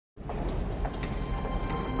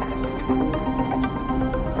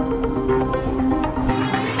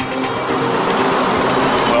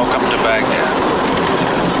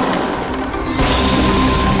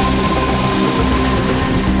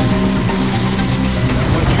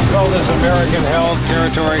this American-held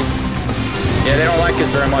territory? Yeah, they don't like us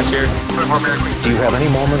very much here. Do you have any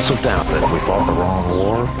moments of doubt that we fought the wrong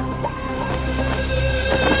war?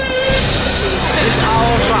 It's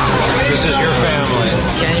our family. This is your family.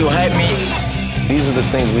 Can you help me? These are the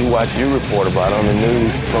things we watch you report about on the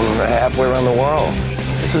news from halfway around the world.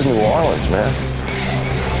 This is New Orleans, man.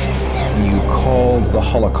 You called the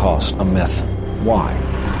Holocaust a myth. Why?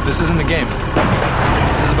 This isn't a game.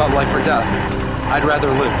 This is about life or death. I'd rather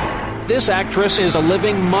live. This actress is a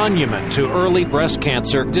living monument to early breast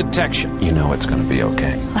cancer detection. You know it's going to be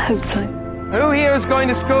okay. I hope so. Who here is going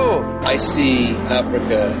to school? I see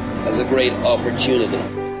Africa as a great opportunity.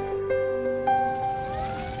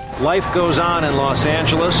 Life goes on in Los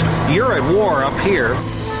Angeles. You're at war up here.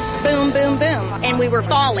 Boom, boom, boom. And we were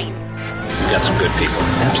falling. You got some good people.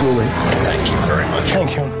 Absolutely. Thank you very much.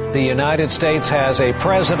 Thank you. The United States has a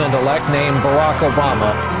president-elect named Barack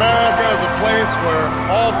Obama. America is a place where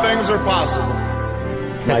all things are possible.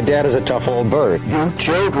 My dad is a tough old bird. Your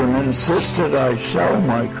children insisted I sell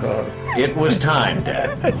my car. It was time,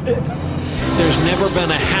 Dad. There's never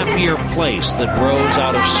been a happier place that grows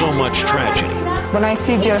out of so much tragedy. When I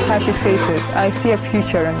see their happy faces, I see a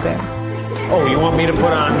future in them. Oh, you want me to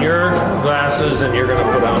put on your glasses and you're going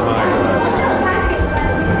to put on my glasses?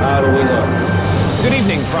 How do we look? Good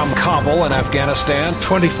evening from Kabul in Afghanistan.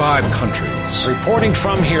 25 countries. Reporting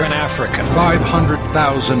from here in Africa.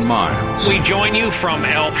 500,000 miles. We join you from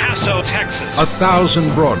El Paso, Texas.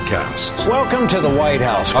 1,000 broadcasts. Welcome to the White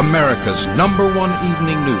House. America's #1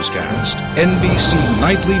 evening newscast. NBC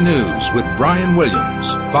Nightly News with Brian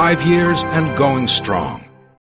Williams. 5 years and going strong.